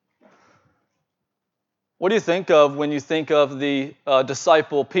What do you think of when you think of the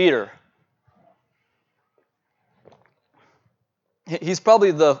disciple Peter? He's probably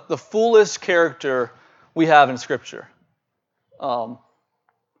the foolish character we have in Scripture. As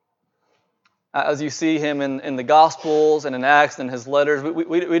you see him in the Gospels and in Acts and his letters,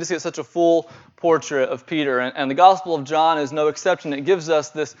 we just get such a full portrait of Peter. And the Gospel of John is no exception. It gives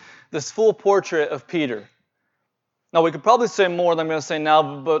us this full portrait of Peter. Now, we could probably say more than I'm going to say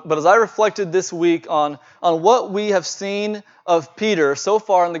now, but as I reflected this week on what we have seen of Peter so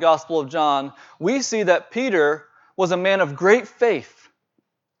far in the Gospel of John, we see that Peter was a man of great faith.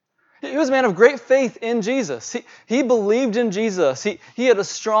 He was a man of great faith in Jesus. He believed in Jesus. He had a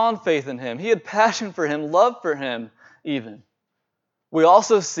strong faith in him. He had passion for him, love for him even. We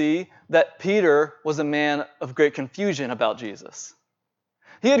also see that Peter was a man of great confusion about Jesus.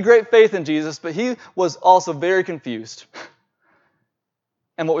 He had great faith in Jesus, but he was also very confused.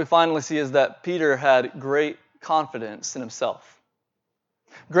 And what we finally see is that Peter had great confidence in himself.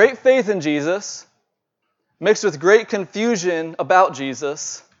 Great faith in Jesus, mixed with great confusion about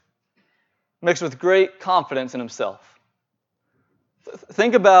Jesus, mixed with great confidence in himself.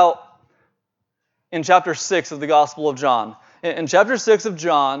 Think about in chapter 6 of the Gospel of John. In chapter 6 of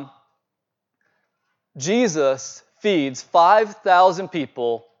John, Jesus feeds 5,000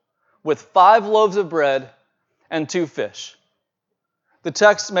 people with 5 loaves of bread and 2 fish. The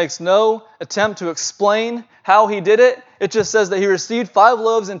text makes no attempt to explain how he did it. It just says that he received 5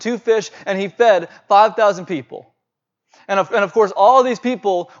 loaves and 2 fish, and he fed 5,000 people. And of course, all these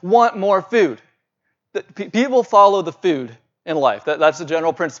people want more food. People follow the food in life. That's the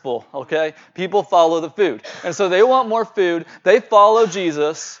general principle, okay? People follow the food. And so they want more food. They follow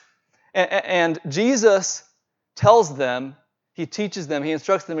Jesus, and Jesus tells them, he teaches them, he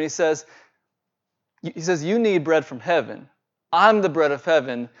instructs them, and he says, you need bread from heaven. I'm the bread of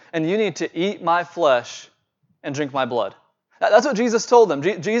heaven, and you need to eat my flesh and drink my blood. That's what Jesus told them.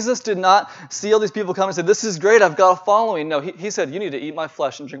 Jesus did not see all these people come and say, this is great, I've got a following. No, he said, you need to eat my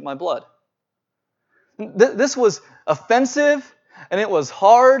flesh and drink my blood. This was offensive, and it was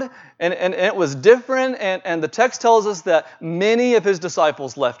hard, and it was different, and the text tells us that many of his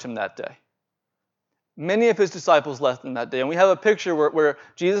disciples left him that day. Many of his disciples left him that day. And we have a picture where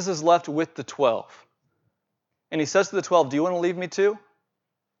Jesus is left with the 12. And he says to the 12, do you want to leave me too?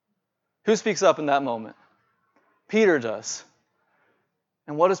 Who speaks up in that moment? Peter does.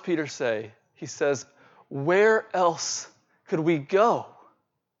 And what does Peter say? He says, where else could we go?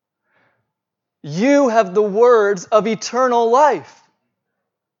 You have the words of eternal life.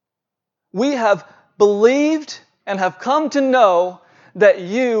 We have believed and have come to know that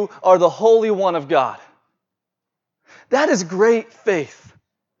you are the Holy One of God. That is great faith.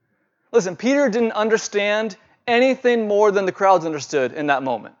 Listen, Peter didn't understand anything more than the crowds understood in that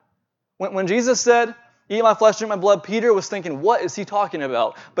moment. When Jesus said, eat my flesh, drink my blood, Peter was thinking, what is he talking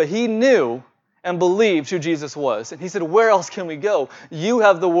about? But he knew and believed who Jesus was. And he said, where else can we go? You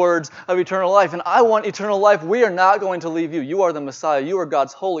have the words of eternal life, and I want eternal life. We are not going to leave you. You are the Messiah. You are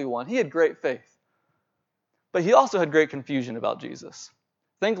God's Holy One. He had great faith. But he also had great confusion about Jesus.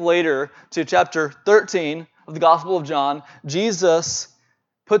 Think later to chapter 13 of the Gospel of John. Jesus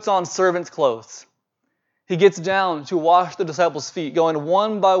puts on servant's clothes. He gets down to wash the disciples' feet, going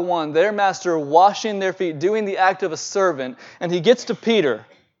one by one, their master washing their feet, doing the act of a servant. And he gets to Peter.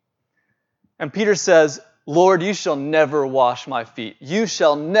 And Peter says, Lord, you shall never wash my feet. You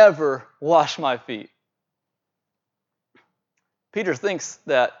shall never wash my feet. Peter thinks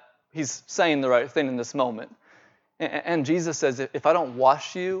that he's saying the right thing in this moment. And Jesus says, if I don't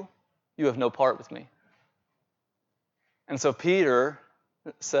wash you, you have no part with me. And so Peter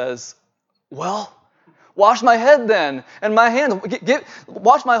says, well, wash my head then, and my hands.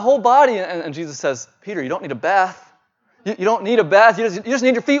 Wash my whole body. And Jesus says, Peter, you don't need a bath. You don't need a bath. You just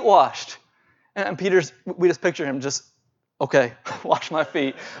need your feet washed. And we just picture him just, okay, wash my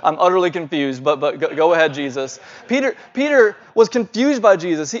feet. I'm utterly confused, but go ahead, Jesus. Peter was confused by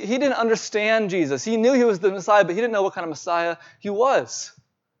Jesus. He didn't understand Jesus. He knew he was the Messiah, but he didn't know what kind of Messiah he was.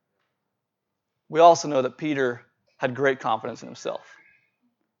 We also know that Peter had great confidence in himself.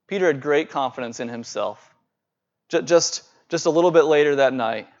 Peter had great confidence in himself. Just a little bit later that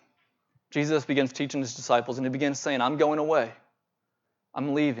night, Jesus begins teaching his disciples, and he begins saying, I'm going away.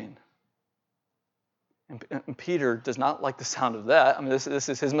 I'm leaving. And Peter does not like the sound of that. I mean, this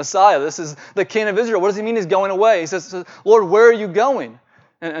is his Messiah. This is the King of Israel. What does he mean he's going away? He says, Lord, where are you going?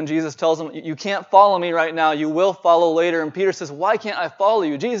 And Jesus tells him, you can't follow me right now. You will follow later. And Peter says, why can't I follow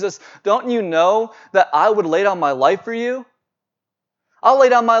you? Jesus, don't you know that I would lay down my life for you? I'll lay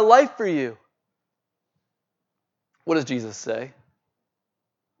down my life for you. What does Jesus say?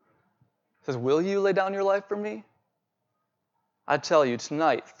 He says, will you lay down your life for me? I tell you,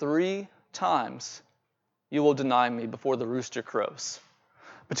 tonight, 3 times you will deny me before the rooster crows.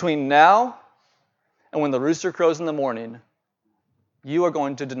 Between now and when the rooster crows in the morning, you are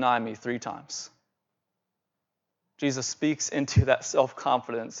going to deny me 3 times. Jesus speaks into that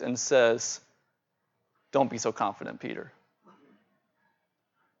self-confidence and says, don't be so confident, Peter.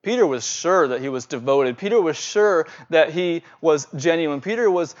 Peter was sure that he was devoted. Peter was sure that he was genuine. Peter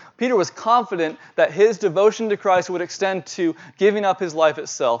was confident that his devotion to Christ would extend to giving up his life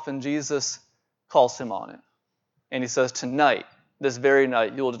itself, and Jesus calls him on it. And he says, tonight, this very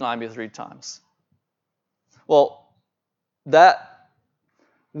night, you will deny me 3 times. Well, that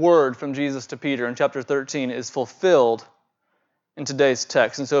word from Jesus to Peter in chapter 13 is fulfilled in today's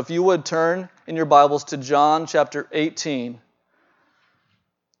text. And so if you would turn in your Bibles to John chapter 18.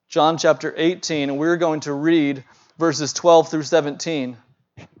 John chapter 18, and we're going to read verses 12 through 17.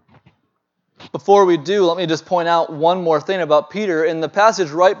 Before we do, let me just point out one more thing about Peter. In the passage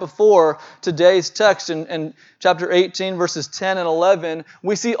right before today's text, in chapter 18, verses 10 and 11,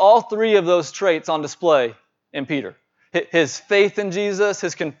 we see all 3 of those traits on display in Peter. His faith in Jesus,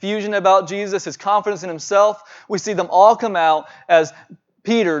 his confusion about Jesus, his confidence in himself. We see them all come out as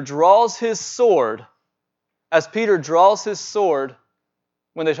Peter draws his sword. As Peter draws his sword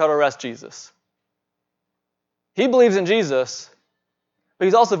when they try to arrest Jesus. He believes in Jesus, but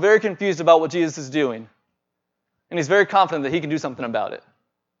he's also very confused about what Jesus is doing. And he's very confident that he can do something about it.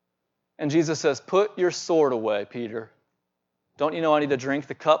 And Jesus says, put your sword away, Peter. Don't you know I need to drink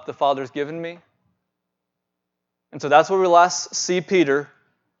the cup the Father's given me? And so that's where we last see Peter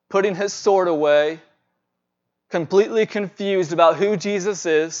putting his sword away, completely confused about who Jesus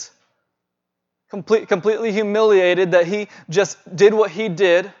is, completely humiliated that he just did what he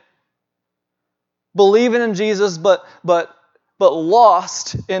did, believing in Jesus, but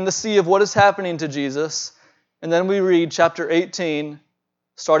lost in the sea of what is happening to Jesus. And then we read chapter 18,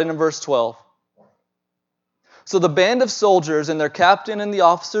 starting in verse 12. So the band of soldiers and their captain and the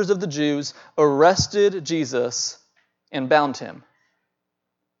officers of the Jews arrested Jesus and bound him.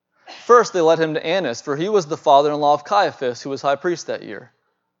 First they led him to Annas, for he was the father-in-law of Caiaphas, who was high priest that year.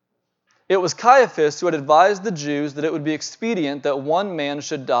 It was Caiaphas who had advised the Jews that it would be expedient that one man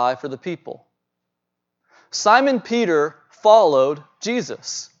should die for the people. Simon Peter followed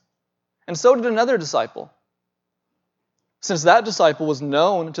Jesus, and so did another disciple. Since that disciple was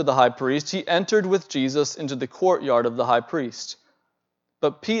known to the high priest, he entered with Jesus into the courtyard of the high priest.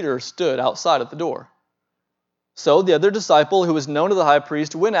 But Peter stood outside at the door. So the other disciple, who was known to the high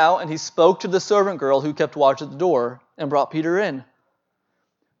priest, went out and he spoke to the servant girl who kept watch at the door and brought Peter in.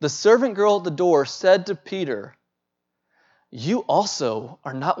 The servant girl at the door said to Peter, you also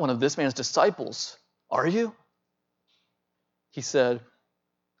are not one of this man's disciples, are you? He said,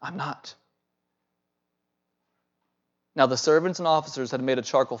 I'm not. Now the servants and officers had made a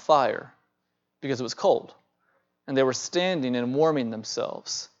charcoal fire because it was cold, and they were standing and warming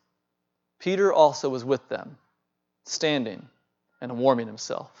themselves. Peter also was with them, standing and warming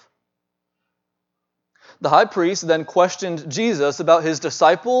himself. The high priest then questioned Jesus about his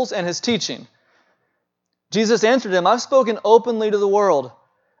disciples and his teaching. Jesus answered him, I've spoken openly to the world.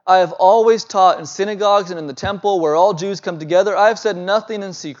 I have always taught in synagogues and in the temple where all Jews come together. I have said nothing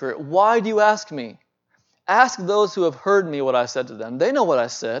in secret. Why do you ask me? Ask those who have heard me what I said to them. They know what I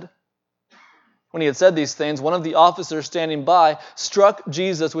said. When he had said these things, one of the officers standing by struck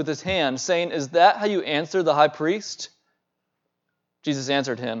Jesus with his hand, saying, is that how you answer the high priest? Jesus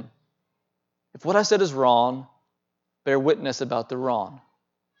answered him, if what I said is wrong, bear witness about the wrong.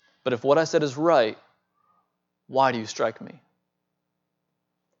 But if what I said is right, why do you strike me?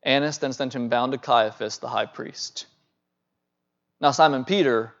 Annas then sent him bound to Caiaphas, the high priest. Now Simon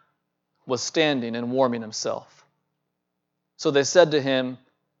Peter was standing and warming himself. So they said to him,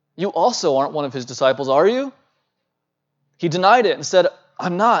 you also aren't one of his disciples, are you? He denied it and said,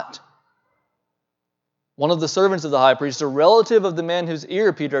 I'm not. One of the servants of the high priest, a relative of the man whose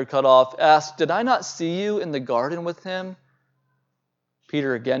ear Peter had cut off, asked, did I not see you in the garden with him?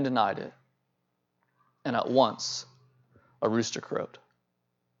 Peter again denied it. And at once a rooster crowed.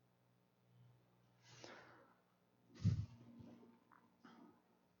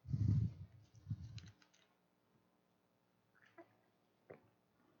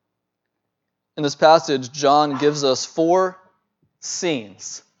 In this passage, John gives us 4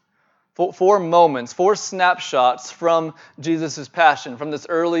 scenes, 4 moments, 4 snapshots from Jesus' passion, from this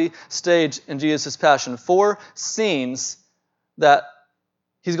early stage in Jesus' passion. 4 scenes that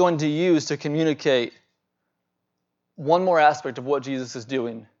he's going to use to communicate one more aspect of what Jesus is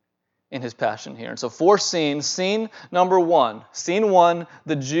doing in his passion here. And so 4 scenes. Scene number 1. Scene 1,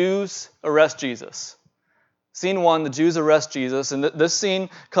 the Jews arrest Jesus. Scene 1, the Jews arrest Jesus. And this scene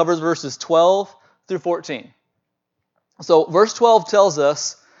covers verses 12 through 14. So verse 12 tells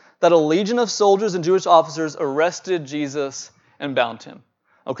us that a legion of soldiers and Jewish officers arrested Jesus and bound him.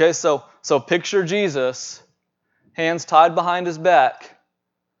 Okay, so picture Jesus, hands tied behind his back,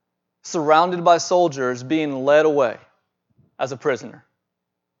 surrounded by soldiers, being led away as a prisoner.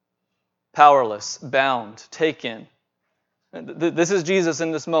 Powerless, bound, taken. This is Jesus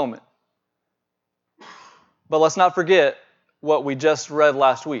in this moment. But let's not forget what we just read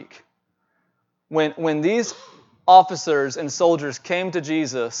last week. When these officers and soldiers came to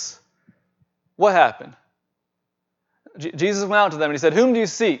Jesus, what happened? Jesus went out to them and he said, "Whom do you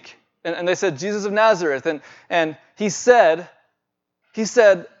seek?" And they said, "Jesus of Nazareth." And he said,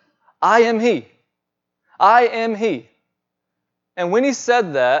 "I am he. I am he." And when he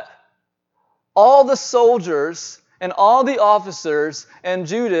said that, all the soldiers and all the officers and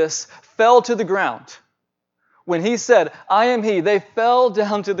Judas fell to the ground. When he said, "I am he," they fell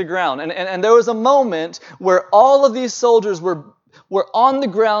down to the ground. And there was a moment where all of these soldiers were on the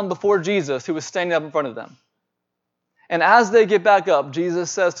ground before Jesus, who was standing up in front of them. And as they get back up,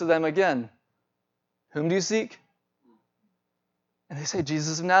 Jesus says to them again, "Whom do you seek?" And they say,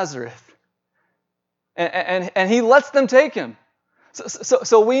 "Jesus of Nazareth." And he lets them take him.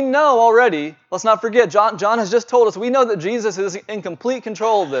 So we know already, let's not forget, John has just told us, we know that Jesus is in complete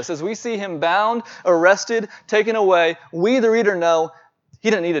control of this. As we see him bound, arrested, taken away, we, the reader, know he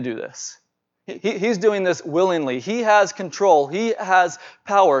didn't need to do this. He's doing this willingly. He has control. He has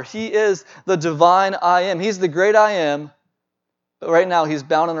power. He is the divine I am. He's the great I am. But right now he's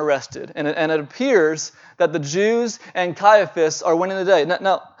bound and arrested. And it appears that the Jews and Caiaphas are winning the day.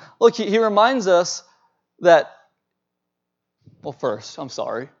 Now look, he reminds us that, well, first, I'm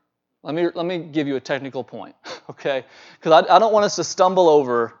sorry. Let me give you a technical point, okay? Because I don't want us to stumble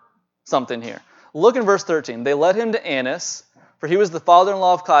over something here. Look in verse 13. They led him to Annas, for he was the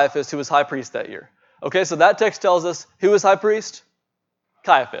father-in-law of Caiaphas, who was high priest that year. Okay, so that text tells us who was high priest?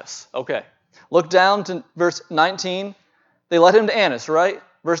 Caiaphas. Okay. Look down to verse 19. They led him to Annas, right?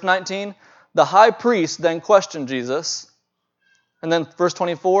 Verse 19. The high priest then questioned Jesus. And then verse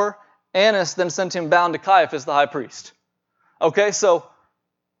 24. Annas then sent him bound to Caiaphas, the high priest. Okay, so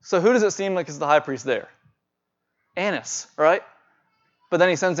who does it seem like is the high priest there? Annas, right? But then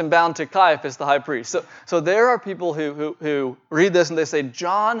he sends him bound to Caiaphas, the high priest. So there are people who read this and they say,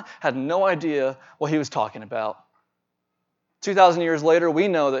 John had no idea what he was talking about. 2,000 years later, we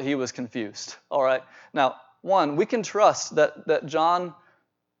know that he was confused. All right. Now, one, we can trust that John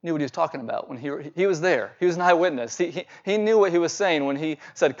knew what he was talking about when he was there. He was an eyewitness. He knew what he was saying when he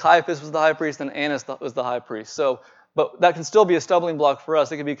said Caiaphas was the high priest and Annas was the high priest. But that can still be a stumbling block for us.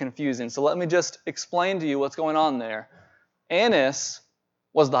 It can be confusing. So let me just explain to you what's going on there. Annas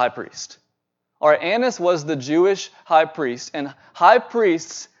was the high priest. All right, Annas was the Jewish high priest, and high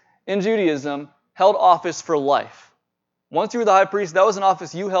priests in Judaism held office for life. Once you were the high priest, that was an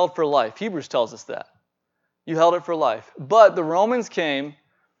office you held for life. Hebrews tells us that. You held it for life. But the Romans came,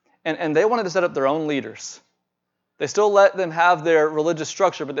 and they wanted to set up their own leaders. They still let them have their religious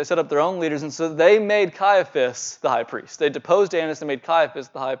structure, but they set up their own leaders, and so they made Caiaphas the high priest. They deposed Annas and made Caiaphas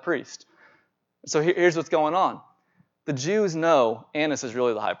the high priest. So here's what's going on. The Jews know Annas is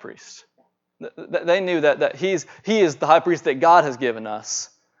really the high priest. They knew that he is the high priest that God has given us.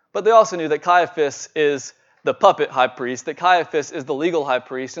 But they also knew that Caiaphas is the puppet high priest, that Caiaphas is the legal high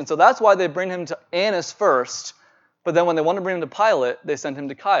priest. And so that's why they bring him to Annas first. But then when they want to bring him to Pilate, they send him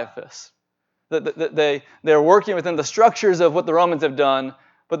to Caiaphas. They're working within the structures of what the Romans have done,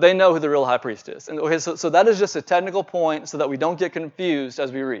 but they know who the real high priest is. And okay, so that is just a technical point so that we don't get confused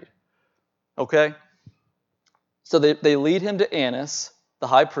as we read. Okay? So they lead him to Annas, the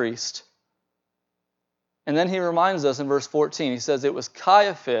high priest. And then he reminds us in verse 14, he says it was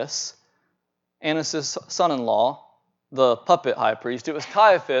Caiaphas, Annas' son-in-law, the puppet high priest. It was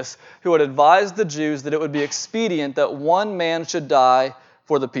Caiaphas who had advised the Jews that it would be expedient that one man should die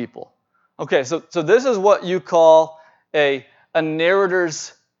for the people. Okay, so this is what you call a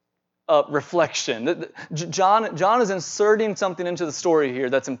narrator's reflection. John is inserting something into the story here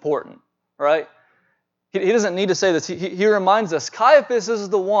that's important, right? He doesn't need to say this. He reminds us, Caiaphas is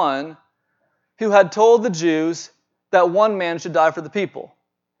the one who had told the Jews that one man should die for the people.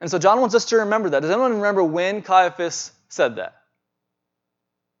 And so John wants us to remember that. Does anyone remember when Caiaphas said that?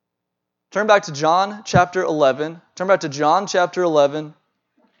 Turn back to John chapter 11. Turn back to John chapter 11.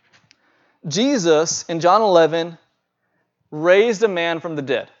 Jesus, in John 11, raised a man from the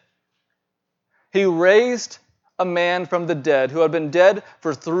dead. He raised a man from the dead who had been dead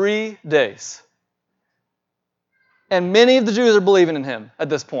for 3 days. And many of the Jews are believing in him at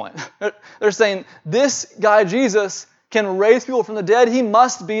this point. They're saying, this guy Jesus can raise people from the dead. He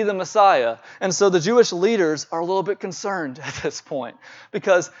must be the Messiah. And so the Jewish leaders are a little bit concerned at this point.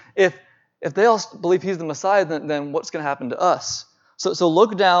 Because if they all believe he's the Messiah, then what's going to happen to us? So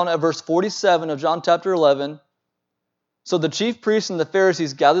look down at verse 47 of John chapter 11. So the chief priests and the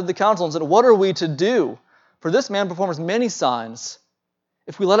Pharisees gathered the council and said, what are we to do? For this man performs many signs.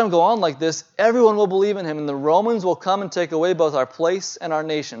 If we let him go on like this, everyone will believe in him, and the Romans will come and take away both our place and our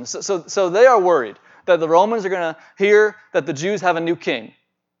nation. So they are worried that the Romans are going to hear that the Jews have a new king.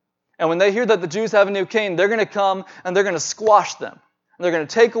 And when they hear that the Jews have a new king, they're going to come and they're going to squash them. And they're going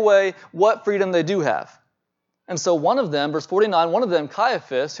to take away what freedom they do have. And so one of them, verse 49, one of them,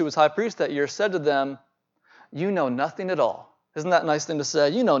 Caiaphas, who was high priest that year, said to them, you know nothing at all. Isn't that a nice thing to say?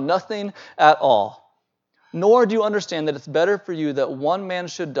 You know nothing at all. Nor do you understand that it's better for you that one man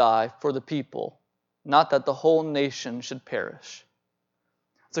should die for the people, not that the whole nation should perish.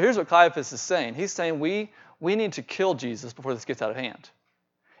 So here's what Caiaphas is saying. He's saying we need to kill Jesus before this gets out of hand.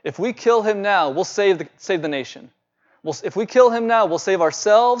 If we kill him now, we'll save the nation. If we kill him now, we'll save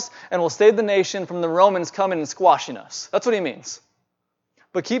ourselves and we'll save the nation from the Romans coming and squashing us. That's what he means.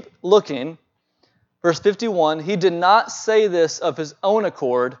 But keep looking. Verse 51, he did not say this of his own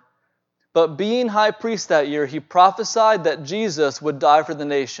accord, but being high priest that year, he prophesied that Jesus would die for the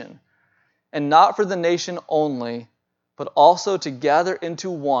nation, and not for the nation only, but also to gather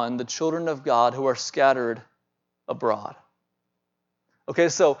into one the children of God who are scattered abroad. Okay,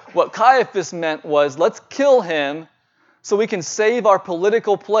 so what Caiaphas meant was, let's kill him so we can save our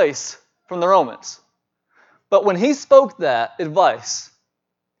political place from the Romans. But when he spoke that advice,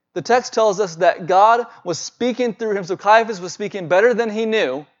 the text tells us that God was speaking through him, so Caiaphas was speaking better than he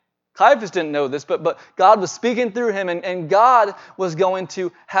knew. Caiaphas didn't know this, but God was speaking through him, and God was going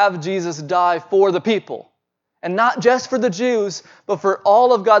to have Jesus die for the people. And not just for the Jews, but for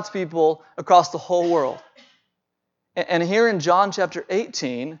all of God's people across the whole world. And here in John chapter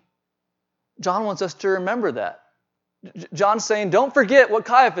 18, John wants us to remember that. John's saying, don't forget what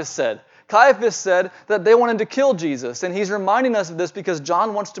Caiaphas said. Caiaphas said that they wanted to kill Jesus, and he's reminding us of this because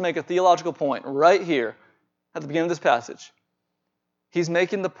John wants to make a theological point right here at the beginning of this passage. He's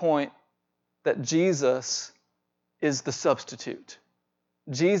making the point that Jesus is the substitute.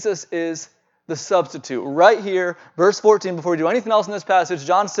 Jesus is the substitute. Right here, verse 14, before we do anything else in this passage,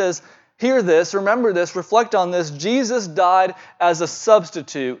 John says, hear this, remember this, reflect on this. Jesus died as a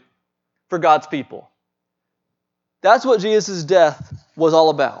substitute for God's people. That's what Jesus' death was all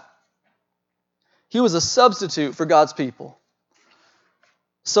about. He was a substitute for God's people.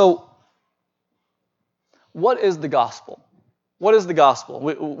 So, what is the gospel? What is the gospel?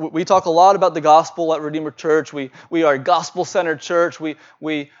 We talk a lot about the gospel at Redeemer Church. We are a gospel-centered church.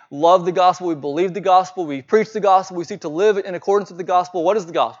 We love the gospel. We believe the gospel. We preach the gospel. We seek to live in accordance with the gospel. What is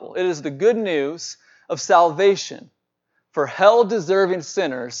the gospel? It is the good news of salvation for hell-deserving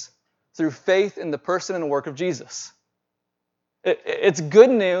sinners through faith in the person and work of Jesus. It's good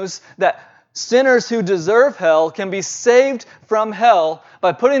news that sinners who deserve hell can be saved from hell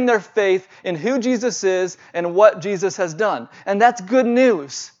by putting their faith in who Jesus is and what Jesus has done. And that's good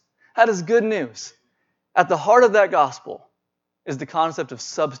news. That is good news. At the heart of that gospel is the concept of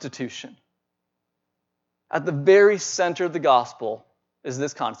substitution. At the very center of the gospel is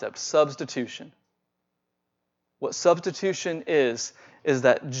this concept, substitution. What substitution is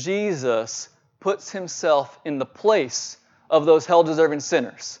that Jesus puts himself in the place of those hell-deserving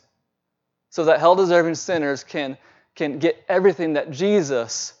sinners, so that hell-deserving sinners can get everything that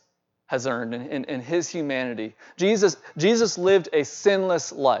Jesus has earned in his humanity. Jesus lived a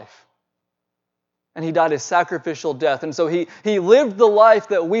sinless life, and he died a sacrificial death. And so he lived the life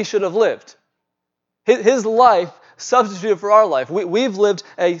that we should have lived. His life substituted for our life. We've lived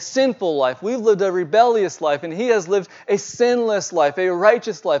a sinful life. We've lived a rebellious life, and he has lived a sinless life, a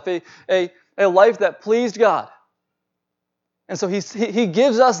righteous life, a life that pleased God. And so he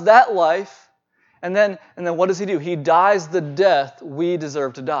gives us that life, and then what does he do? He dies the death we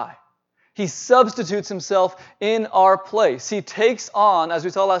deserve to die. He substitutes himself in our place. He takes on, as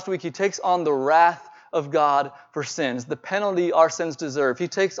we saw last week, he takes on the wrath of God for sins, the penalty our sins deserve. He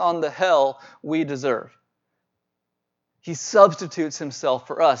takes on the hell we deserve. He substitutes himself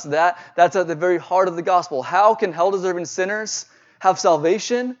for us. That's at the very heart of the gospel. How can hell-deserving sinners have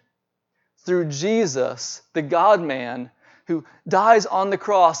salvation? Through Jesus, the God-man, who dies on the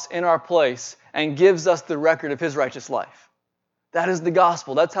cross in our place and gives us the record of his righteous life. That is the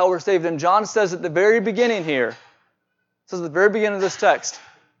gospel. That's how we're saved. And John says at the very beginning here, says at the very beginning of this text,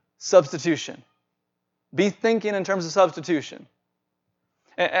 substitution. Be thinking in terms of substitution.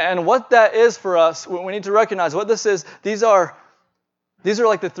 And what that is for us, we need to recognize what this is. These are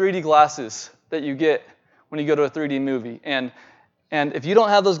like the 3D glasses that you get when you go to a 3D movie. And if you don't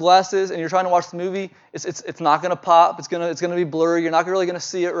have those glasses and you're trying to watch the movie, it's not going to pop. It's going to be blurry. You're not really going to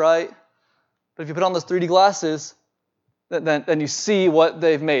see it right. But if you put on those 3D glasses, then you see what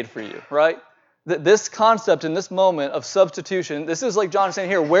they've made for you, right? This concept in this moment of substitution, this is like John is saying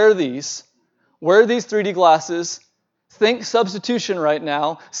here, wear these 3D glasses. Think substitution right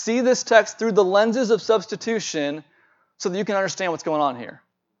now. See this text through the lenses of substitution so that you can understand what's going on here.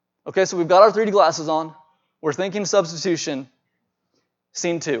 Okay, so we've got our 3D glasses on. We're thinking substitution.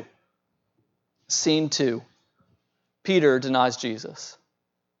 Scene 2. Scene 2. Peter denies Jesus.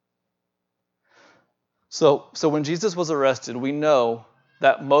 So when Jesus was arrested, we know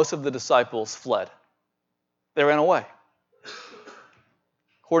that most of the disciples fled. They ran away.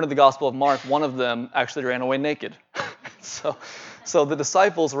 According to the Gospel of Mark, one of them actually ran away naked. So the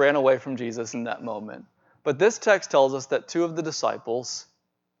disciples ran away from Jesus in that moment. But this text tells us that 2 of the disciples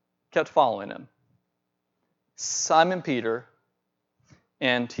kept following him. Simon Peter,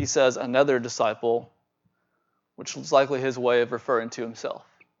 and he says another disciple, which is likely his way of referring to himself.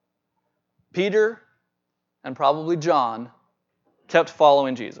 Peter and probably John kept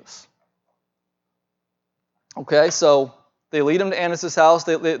following Jesus. Okay, so they lead him to Annas' house.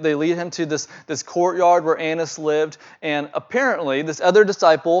 They lead him to this courtyard where Annas lived. And apparently, this other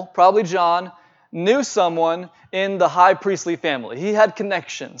disciple, probably John, knew someone in the high priestly family. He had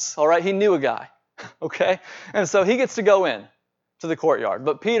connections, all right? He knew a guy, okay? And so he gets to go in to the courtyard.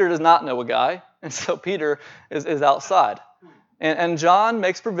 But Peter does not know a guy, and so Peter is outside. And John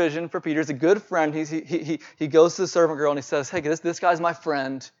makes provision for Peter. He's a good friend. He goes to the servant girl and he says, hey, this guy's my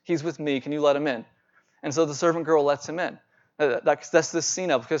friend. He's with me. Can you let him in? And so the servant girl lets him in. That's this scene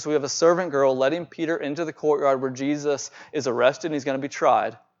up, because we have a servant girl letting Peter into the courtyard where Jesus is arrested and he's going to be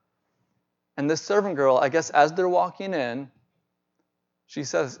tried. And this servant girl, I guess as they're walking in, she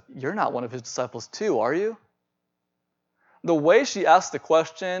says, you're not one of his disciples too, are you? The way she asks the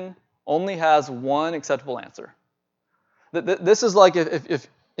question only has one acceptable answer. This is like if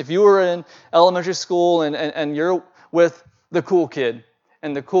you were in elementary school and you're with the cool kid,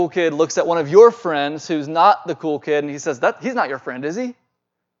 and the cool kid looks at one of your friends who's not the cool kid, and he says, he's not your friend, is he?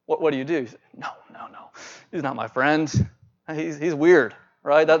 What do you do? You say, no. He's not my friend. He's weird,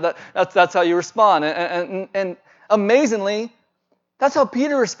 right? That's how you respond. And amazingly, that's how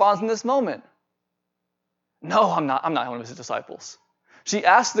Peter responds in this moment. No, I'm not one of his disciples. She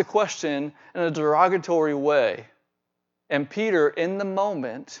asked the question in a derogatory way. And Peter, in the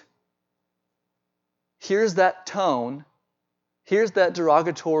moment, hears that tone, hears that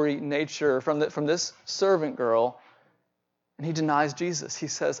derogatory nature from this servant girl, and he denies Jesus. He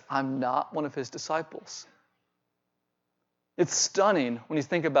says, I'm not one of his disciples. It's stunning when you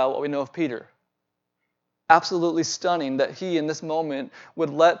think about what we know of Peter. Absolutely stunning that he, in this moment,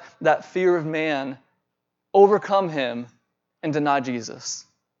 would let that fear of man overcome him and deny Jesus.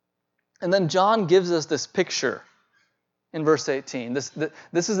 And then John gives us this picture in verse 18.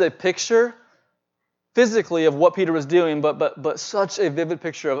 This is a picture physically of what Peter was doing, but such a vivid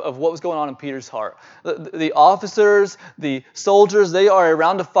picture of what was going on in Peter's heart. The officers, the soldiers, they are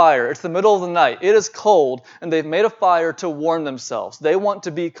around a fire. It's the middle of the night. It is cold, and they've made a fire to warm themselves. They want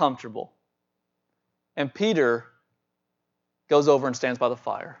to be comfortable. And Peter goes over and stands by the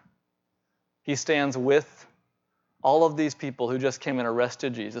fire. He stands with all of these people who just came and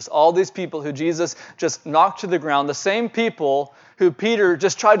arrested Jesus. All these people who Jesus just knocked to the ground. The same people who Peter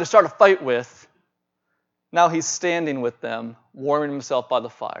just tried to start a fight with. Now he's standing with them, warming himself by the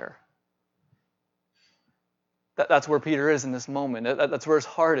fire. That's where Peter is in this moment. That's where his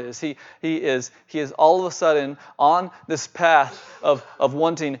heart is. He is all of a sudden on this path of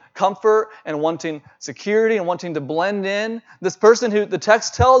wanting comfort and wanting security and wanting to blend in. This person who the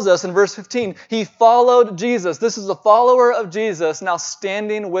text tells us in verse 15, he followed Jesus. This is a follower of Jesus, now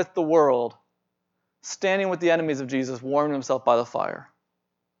standing with the world, standing with the enemies of Jesus, warming himself by the fire.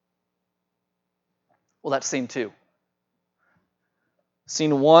 Well, that's scene 2.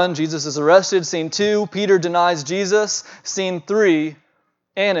 Scene 1, Jesus is arrested. Scene 2, Peter denies Jesus. Scene 3,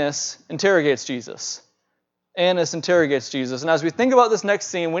 Annas interrogates Jesus. Annas interrogates Jesus. And as we think about this next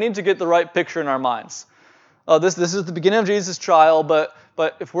scene, we need to get the right picture in our minds. This is the beginning of Jesus' trial, but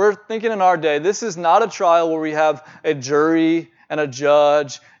if we're thinking in our day, this is not a trial where we have a jury and a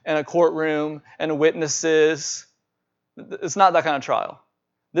judge and a courtroom and witnesses. It's not that kind of trial.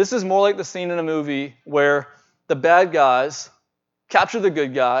 This is more like the scene in a movie where the bad guys capture the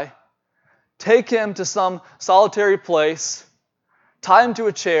good guy, take him to some solitary place, tie him to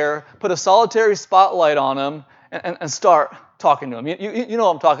a chair, put a solitary spotlight on him, and start talking to him. You know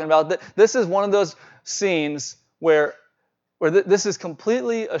what I'm talking about. This is one of those scenes where this is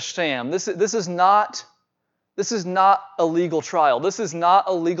completely a sham. This is not a legal trial. This is not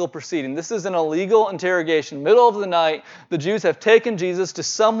a legal proceeding. This is an illegal interrogation. Middle of the night, the Jews have taken Jesus to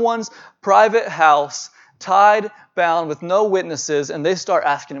someone's private house, tied, bound, with no witnesses, and they start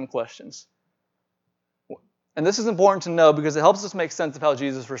asking him questions. And this is important to know because it helps us make sense of how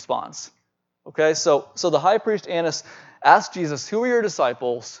Jesus responds. Okay, so the high priest Annas asked Jesus, "Who are your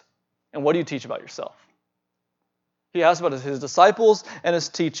disciples, and what do you teach about yourself?" He asked about his disciples and his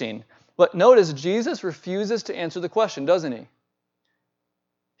teaching. But notice, Jesus refuses to answer the question, doesn't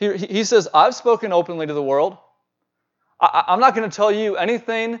he? He says, "I've spoken openly to the world. I'm not going to tell you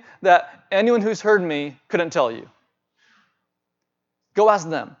anything that anyone who's heard me couldn't tell you. Go ask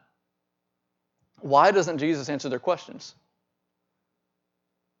them." Why doesn't Jesus answer their questions?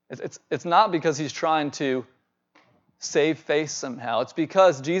 It's not because he's trying to save face somehow. It's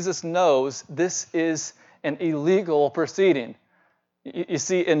because Jesus knows this is an illegal proceeding. You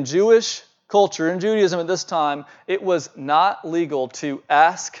see, in Jewish culture, in Judaism at this time, it was not legal to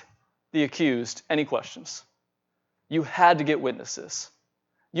ask the accused any questions. You had to get witnesses.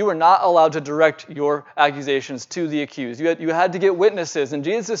 You were not allowed to direct your accusations to the accused. You had to get witnesses. And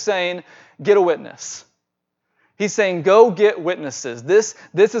Jesus is saying, get a witness. He's saying, go get witnesses. This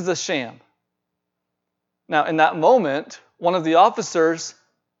is a sham. Now, in that moment, one of the officers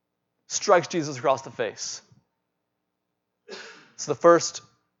strikes Jesus across the face. It's the first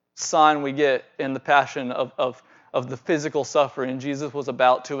sign we get in the passion of the physical suffering Jesus was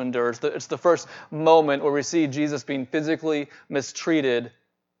about to endure. It's the first moment where we see Jesus being physically mistreated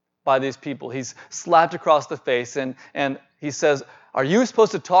by these people. He's slapped across the face, and he says, "Are you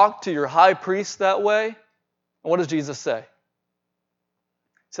supposed to talk to your high priest that way?" And what does Jesus say?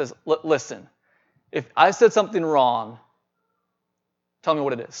 He says, "Listen, if I said something wrong, tell me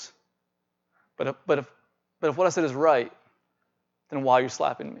what it is. But if what I said is right, then why are you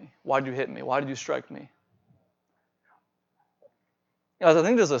slapping me? Why did you hit me? Why did you strike me?" Guys, I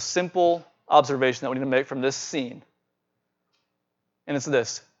think there's a simple observation that we need to make from this scene. And it's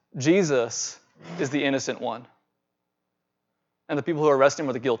this: Jesus is the innocent one. And the people who are arresting him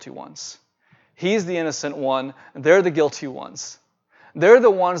are the guilty ones. He's the innocent one, and they're the guilty ones. They're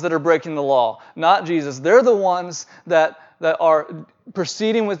the ones that are breaking the law, not Jesus. They're the ones that are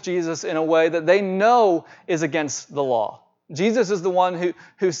proceeding with Jesus in a way that they know is against the law. Jesus is the one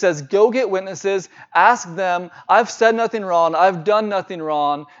who says, go get witnesses, ask them, I've said nothing wrong, I've done nothing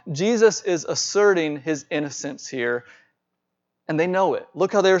wrong. Jesus is asserting his innocence here, and they know it.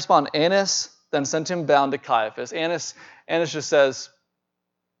 Look how they respond. Annas then sent him bound to Caiaphas. Annas just says,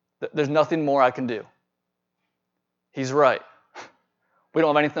 there's nothing more I can do. He's right. We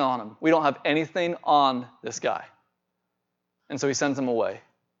don't have anything on him. We don't have anything on this guy. And so he sends him away.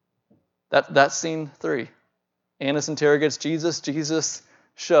 That's scene 3. Annas interrogates Jesus. Jesus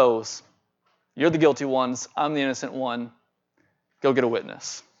shows, you're the guilty ones. I'm the innocent one. Go get a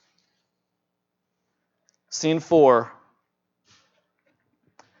witness. Scene 4.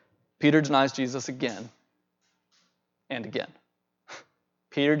 Peter denies Jesus again and again.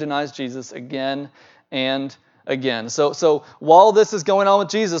 Peter denies Jesus again and again. So while this is going on with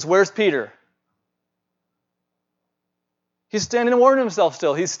Jesus, where's Peter? He's standing and warming himself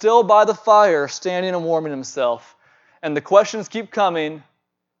still. He's still by the fire, standing and warming himself. And the questions keep coming,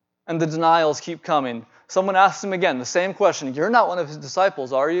 and the denials keep coming. Someone asks him again the same question. You're not one of his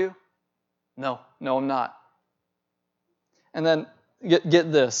disciples, are you? No, I'm not. And then get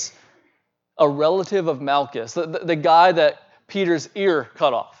this. A relative of Malchus, the guy that Peter's ear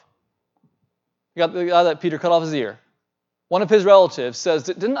cut off. The guy that Peter cut off his ear. One of his relatives says,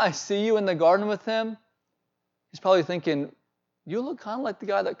 didn't I see you in the garden with him? He's probably thinking, you look kind of like the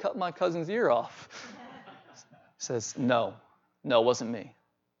guy that cut my cousin's ear off. He says, no, it wasn't me.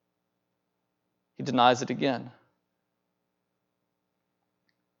 He denies it again.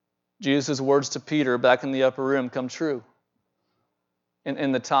 Jesus' words to Peter back in the upper room come true.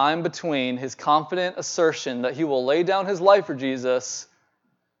 In the time between his confident assertion that he will lay down his life for Jesus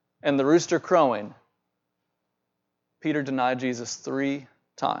and the rooster crowing, Peter denied Jesus 3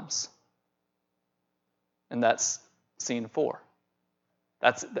 times. And that's scene 4.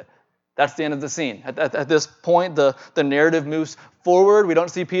 That's the end of the scene. At this point, the narrative moves forward. We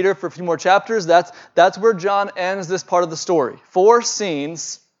don't see Peter for a few more chapters. That's where John ends this part of the story. 4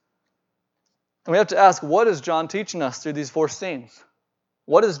 scenes. And we have to ask, what is John teaching us through these 4 scenes?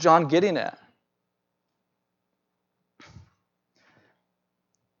 What is John getting at?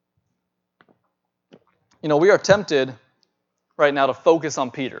 We are tempted, right now to focus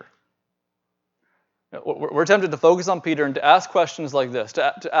on Peter. We're tempted to focus on Peter and to ask questions like this,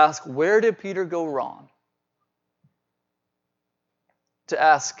 to ask, where did Peter go wrong? To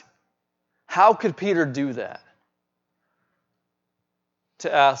ask, how could Peter do that?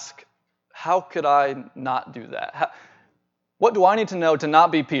 To ask, how could I not do that? What do I need to know to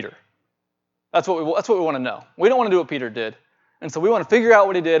not be Peter? That's what we want to know. We don't want to do what Peter did. And so we want to figure out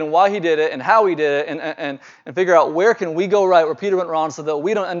what he did and why he did it and how he did it and figure out where can we go right where Peter went wrong so that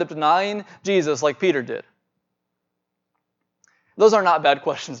we don't end up denying Jesus like Peter did. Those are not bad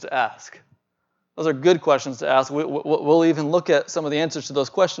questions to ask. Those are good questions to ask. We'll even look at some of the answers to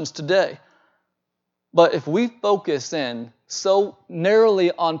those questions today. But if we focus in so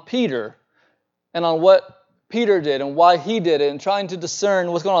narrowly on Peter and on what Peter did and why he did it and trying to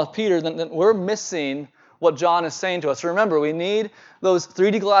discern what's going on with Peter, then we're missing what John is saying to us. Remember, we need those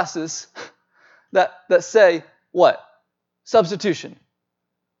 3D glasses that say what? Substitution.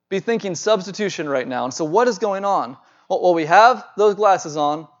 Be thinking substitution right now. And so what is going on? Well, we have those glasses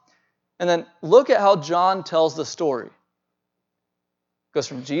on, and then look at how John tells the story. It goes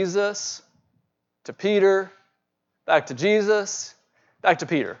from Jesus to Peter, back to Jesus, back to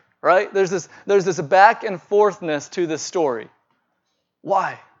Peter, right? There's this back and forthness to this story.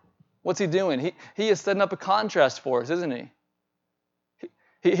 Why? What's he doing? He is setting up a contrast for us, isn't he?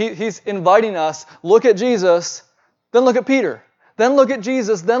 He's inviting us, look at Jesus, then look at Peter. Then look at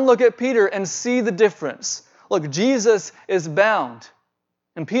Jesus, then look at Peter and see the difference. Look, Jesus is bound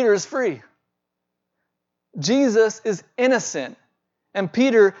and Peter is free. Jesus is innocent and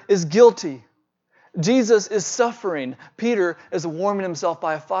Peter is guilty. Jesus is suffering. Peter is warming himself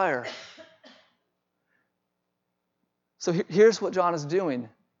by a fire. So here's what John is doing.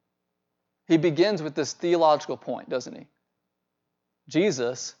 He begins with this theological point, doesn't he?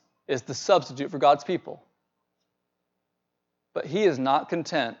 Jesus is the substitute for God's people. But he is not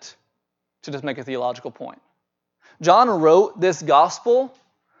content to just make a theological point. John wrote this gospel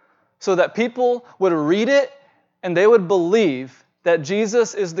so that people would read it and they would believe that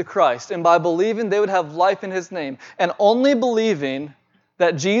Jesus is the Christ. And by believing, they would have life in his name. And only believing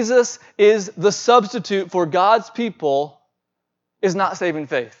that Jesus is the substitute for God's people is not saving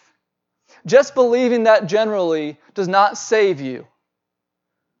faith. Just believing that generally does not save you.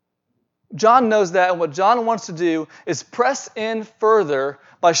 John knows that, and what John wants to do is press in further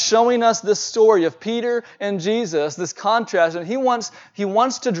by showing us this story of Peter and Jesus, this contrast, and he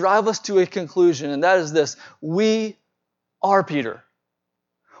wants to drive us to a conclusion, and that is this: we are Peter.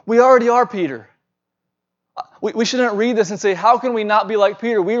 We already are Peter. We shouldn't read this and say, how can we not be like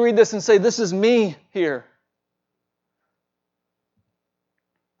Peter? We read this and say, this is me here.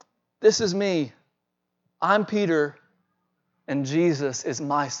 This is me. I'm Peter, and Jesus is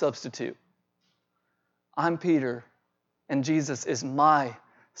my substitute. I'm Peter, and Jesus is my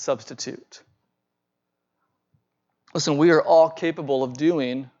substitute. Listen, we are all capable of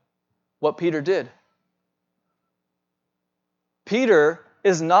doing what Peter did. Peter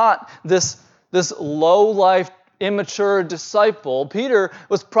is not this low-life, immature disciple. Peter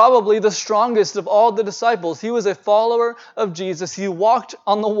was probably the strongest of all the disciples. He was a follower of Jesus. He walked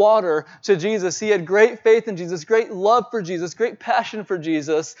on the water to Jesus. He had great faith in Jesus, great love for Jesus, great passion for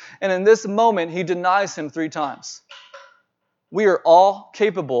Jesus. And in this moment, he denies him 3 times. We are all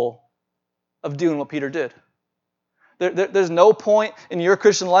capable of doing what Peter did. There's no point in your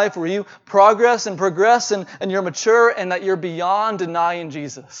Christian life where you progress and you're mature and that you're beyond denying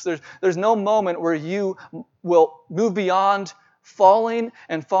Jesus. There's no moment where you will move beyond falling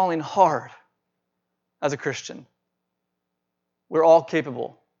and falling hard as a Christian. We're all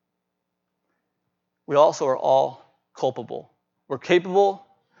capable. We also are all culpable. We're capable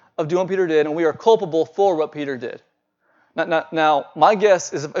of doing what Peter did, and we are culpable for what Peter did. Now, my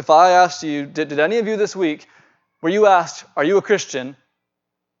guess is if I asked you, did any of you this week, where you asked, are you a Christian?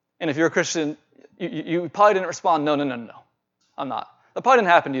 And if you're a Christian, you probably didn't respond, no, I'm not. That probably didn't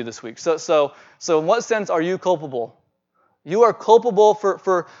happen to you this week. So in what sense are you culpable? You are culpable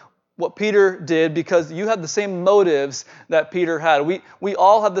for what Peter did because you have the same motives that Peter had. We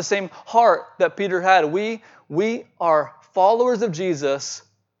all have the same heart that Peter had. We are followers of Jesus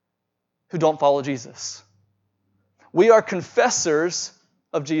who don't follow Jesus. We are confessors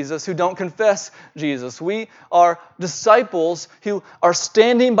of Jesus who don't confess Jesus. We are disciples who are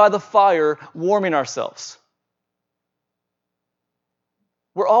standing by the fire warming ourselves.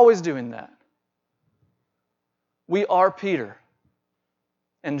 We're always doing that. We are Peter.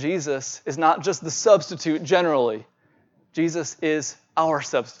 And Jesus is not just the substitute generally. Jesus is our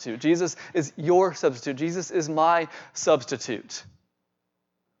substitute. Jesus is your substitute. Jesus is my substitute.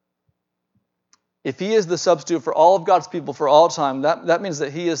 If he is the substitute for all of God's people for all time, that means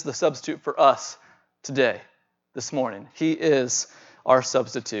that he is the substitute for us today, this morning. He is our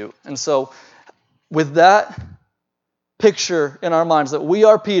substitute. And so with that picture in our minds that we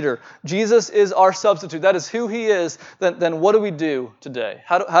are Peter, Jesus is our substitute, that is who he is, then what do we do today?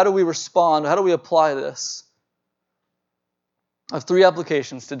 How do we respond? How do we apply this? I have 3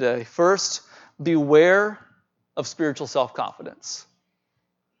 applications today. First, beware of spiritual self-confidence.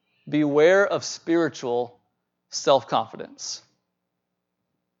 Beware of spiritual self-confidence.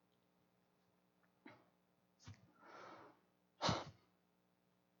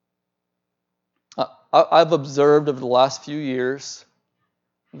 I've observed over the last few years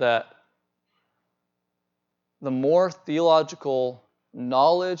that the more theological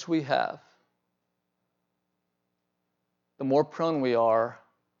knowledge we have, the more prone we are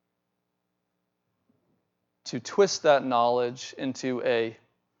to twist that knowledge into a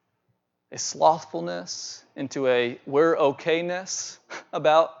slothfulness, into a we're okayness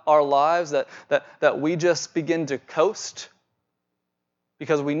about our lives, that we just begin to coast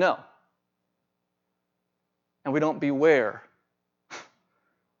because we know. And we don't beware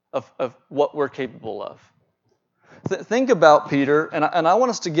of what we're capable of. Think about Peter, and I want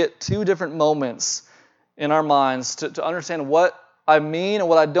us to get 2 different moments in our minds to understand what I mean and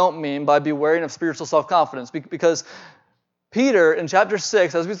what I don't mean by bewaring of spiritual self-confidence. Because Peter, in chapter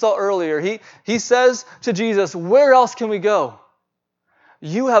 6, as we saw earlier, he says to Jesus, where else can we go?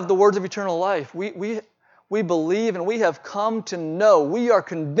 You have the words of eternal life. We believe and we have come to know, we are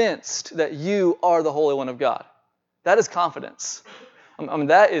convinced that you are the Holy One of God. That is confidence. I mean,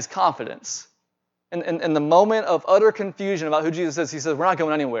 that is confidence. In the moment of utter confusion about who Jesus is, he says, we're not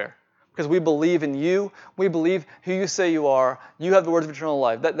going anywhere because we believe in you. We believe who you say you are. You have the words of eternal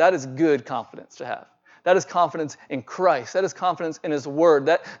life. That is good confidence to have. That is confidence in Christ. That is confidence in his word.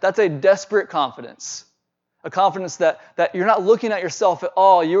 That's a desperate confidence. A confidence that you're not looking at yourself at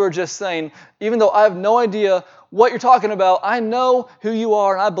all. You are just saying, even though I have no idea what you're talking about, I know who you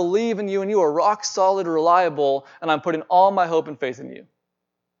are, and I believe in you, and you are rock solid, reliable, and I'm putting all my hope and faith in you.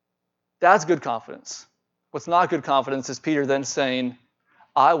 That's good confidence. What's not good confidence is Peter then saying,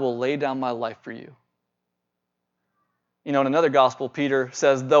 I will lay down my life for you. You know, in another gospel, Peter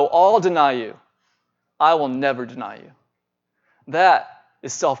says, though all deny you, I will never deny you. That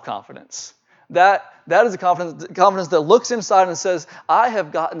is self-confidence. That is a confidence that looks inside and says, I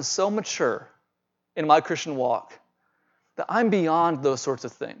have gotten so mature in my Christian walk that I'm beyond those sorts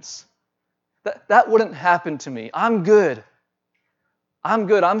of things. That wouldn't happen to me. I'm good.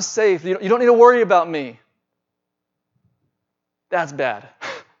 I'm safe. You don't need to worry about me. That's bad.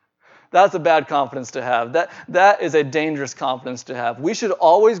 That's a bad confidence to have. That is a dangerous confidence to have. We should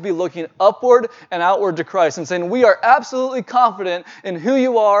always be looking upward and outward to Christ and saying, we are absolutely confident in who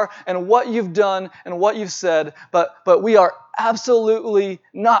you are and what you've done and what you've said, but we are absolutely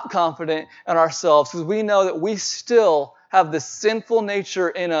not confident in ourselves because we know that we still have this sinful nature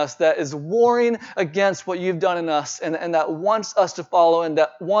in us that is warring against what you've done in us and that wants us to follow, and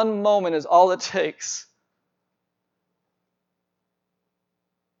that one moment is all it takes.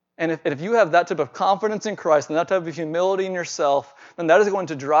 And if you have that type of confidence in Christ and that type of humility in yourself, then that is going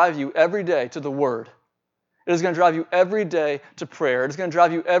to drive you every day to the Word. It is going to drive you every day to prayer. It is going to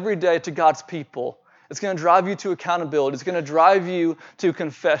drive you every day to God's people. It's going to drive you to accountability. It's going to drive you to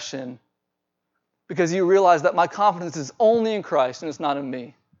confession. Because you realize that my confidence is only in Christ and it's not in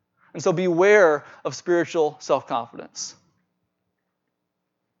me. And so beware of spiritual self-confidence.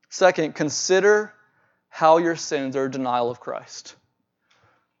 Second, consider how your sins are a denial of Christ.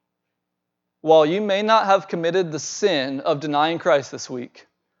 While you may not have committed the sin of denying Christ this week,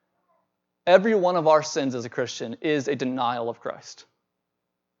 every one of our sins as a Christian is a denial of Christ.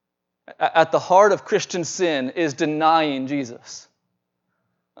 At the heart of Christian sin is denying Jesus.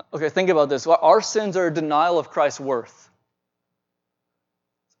 Okay, think about this. Our sins are a denial of Christ's worth.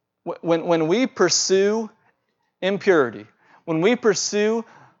 When we pursue impurity, when we pursue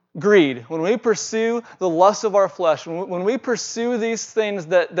greed, when we pursue the lust of our flesh, when we pursue these things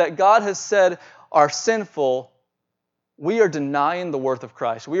that God has said are sinful, we are denying the worth of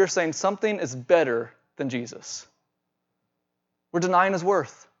Christ. We are saying something is better than Jesus. We're denying his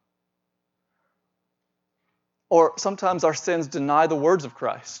worth. Or sometimes our sins deny the words of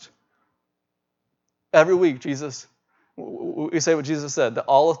Christ. Every week, we say what Jesus said, that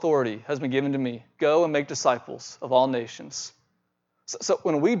all authority has been given to me. Go and make disciples of all nations. So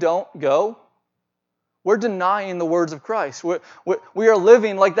when we don't go, we're denying the words of Christ. We are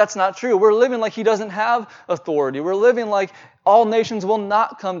living like that's not true. We're living like he doesn't have authority. We're living like all nations will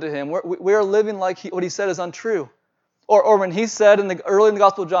not come to him. We are living like what he said is untrue. Or when he said early in the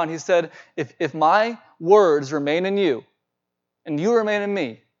Gospel of John, he said, if my words remain in you, and you remain in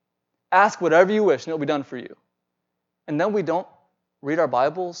me, ask whatever you wish, and it will be done for you. And then we don't read our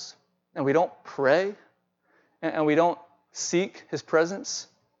Bibles, and we don't pray, and we don't seek his presence.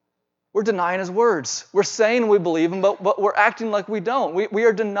 We're denying his words. We're saying we believe him, but we're acting like we don't. We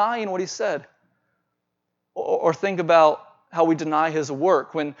are denying what he said. Or think about how we deny his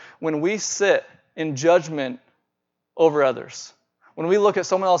work. When we sit in judgment over others, when we look at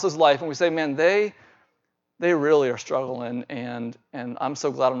someone else's life and we say, man, they really are struggling, and I'm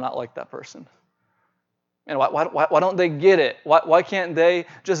so glad I'm not like that person. And why don't they get it? Why can't they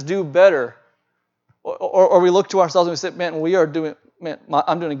just do better? Or we look to ourselves and we say, man,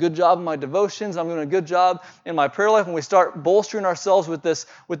 I'm doing a good job in my devotions. I'm doing a good job in my prayer life. When we start bolstering ourselves with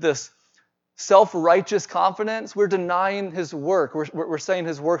this self-righteous confidence, we're denying his work. We're saying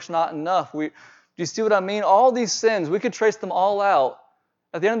his work's not enough. Do you see what I mean? All these sins, we could trace them all out.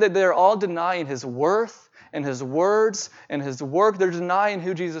 At the end of the day, they're all denying his worth and his words and his work. They're denying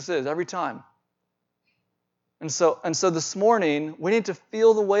who Jesus is every time. And so this morning, we need to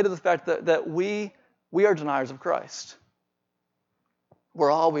feel the weight of the fact that we are deniers of Christ. We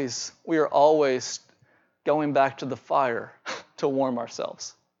are always going back to the fire to warm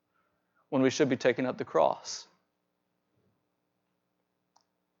ourselves when we should be taking up the cross.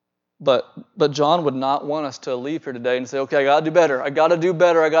 But John would not want us to leave here today and say, okay, I got to do better. I got to do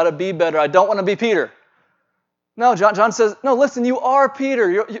better. I got to be better. I don't want to be Peter. No, John says, no, listen, you are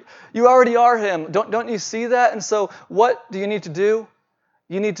Peter. You already are him. Don't you see that? And so what do you need to do?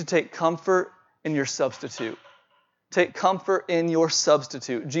 You need to take comfort in your substitute. Take comfort in your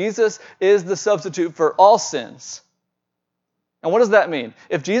substitute. Jesus is the substitute for all sins. And what does that mean?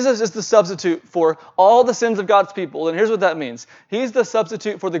 If Jesus is the substitute for all the sins of God's people, then here's what that means. He's the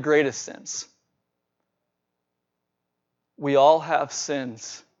substitute for the greatest sins. We all have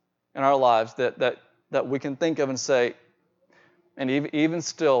sins in our lives that we can think of and say, and even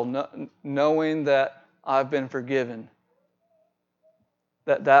still, knowing that I've been forgiven,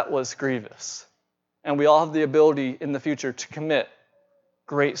 that was grievous. And we all have the ability in the future to commit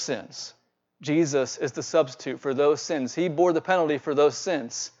great sins. Jesus is the substitute for those sins. He bore the penalty for those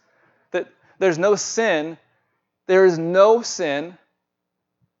sins. That there's no sin that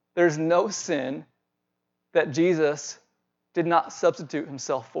Jesus did not substitute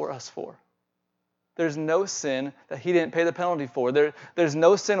himself for us for. There's no sin that he didn't pay the penalty for. There's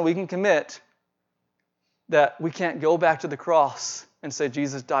no sin we can commit that we can't go back to the cross and say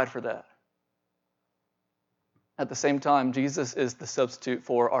Jesus died for that. At the same time, Jesus is the substitute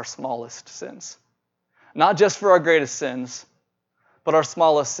for our smallest sins. Not just for our greatest sins, but our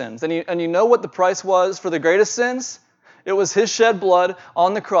smallest sins. And you know what the price was for the greatest sins? It was his shed blood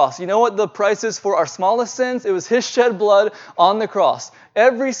on the cross. You know what the price is for our smallest sins? It was his shed blood on the cross.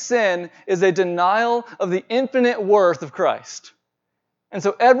 Every sin is a denial of the infinite worth of Christ. And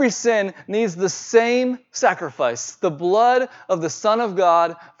so every sin needs the same sacrifice, the blood of the Son of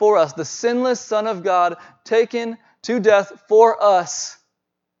God for us, the sinless Son of God taken to death for us.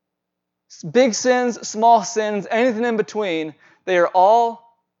 Big sins, small sins, anything in between, they are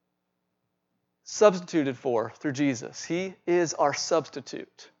all substituted for through Jesus. He is our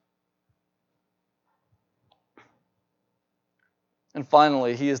substitute. And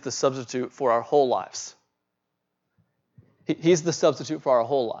finally, he is the substitute for our whole lives. He's the substitute for our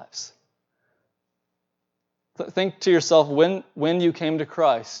whole lives. Think to yourself when you came to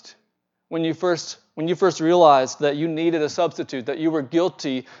Christ, when you first realized that you needed a substitute, that you were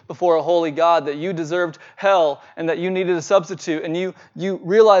guilty before a holy God, that you deserved hell, and that you needed a substitute, and you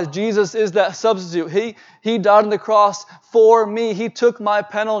realized Jesus is that substitute. He died on the cross for me. He took my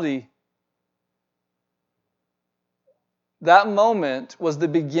penalty. That moment was the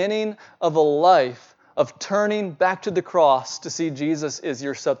beginning of a life of turning back to the cross to see Jesus is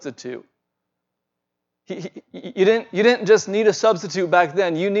your substitute. You didn't just need a substitute back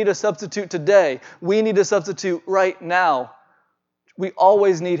then. You need a substitute today. We need a substitute right now. We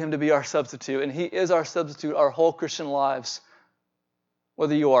always need him to be our substitute, and he is our substitute our whole Christian lives.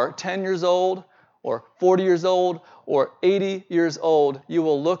 Whether you are 10 years old or 40 years old or 80 years old, you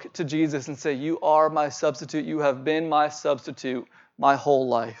will look to Jesus and say, you are my substitute. You have been my substitute my whole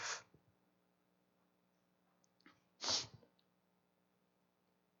life.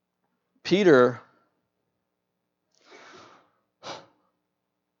 Peter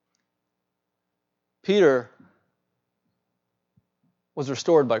was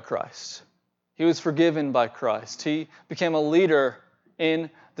restored by Christ. He was forgiven by Christ. He became a leader in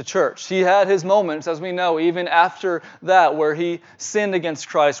the church. He had his moments, as we know, even after that, where he sinned against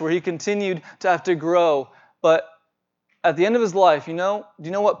Christ, where he continued to have to grow. But at the end of his life, do you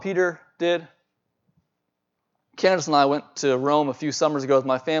know what Peter did? Candace and I went to Rome a few summers ago with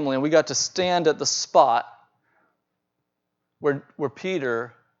my family, and we got to stand at the spot where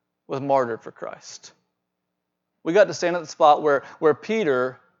Peter was martyred for Christ. We got to stand at the spot where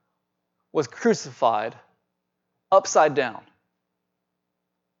Peter was crucified upside down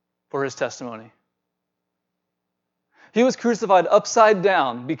for his testimony. He was crucified upside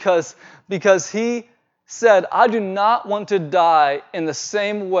down because he said, I do not want to die in the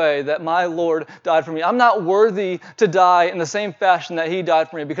same way that my Lord died for me. I'm not worthy to die in the same fashion that he died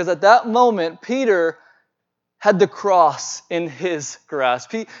for me. Because at that moment, Peter had the cross in his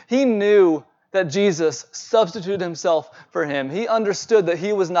grasp. He knew that Jesus substituted himself for him. He understood that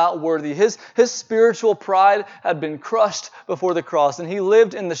he was not worthy. His spiritual pride had been crushed before the cross, and he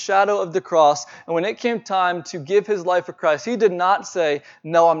lived in the shadow of the cross. And when it came time to give his life for Christ, he did not say,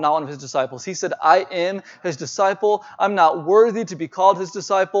 no, I'm not one of his disciples. He said, I am his disciple. I'm not worthy to be called his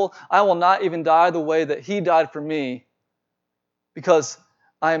disciple. I will not even die the way that he died for me, because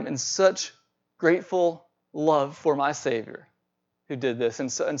I am in such grateful love for my Savior who did this.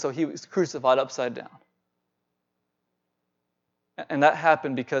 And so he was crucified upside down. And that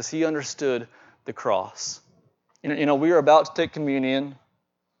happened because he understood the cross. We are about to take communion.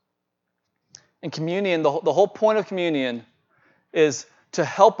 And communion, the whole point of communion is to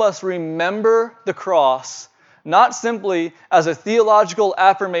help us remember the cross, not simply as a theological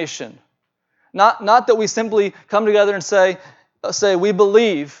affirmation. Not that we simply come together and say we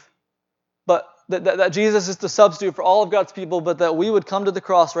believe, but that Jesus is the substitute for all of God's people, but that we would come to the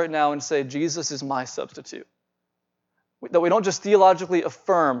cross right now and say, Jesus is my substitute. That we don't just theologically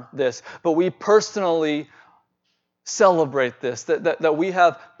affirm this, but we personally celebrate this, that we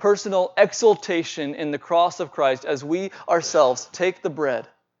have personal exultation in the cross of Christ as we ourselves take the bread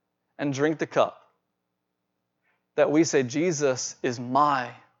and drink the cup. That we say, Jesus is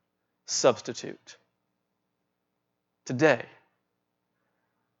my substitute today.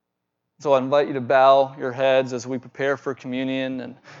 So I invite you to bow your heads as we prepare for communion. And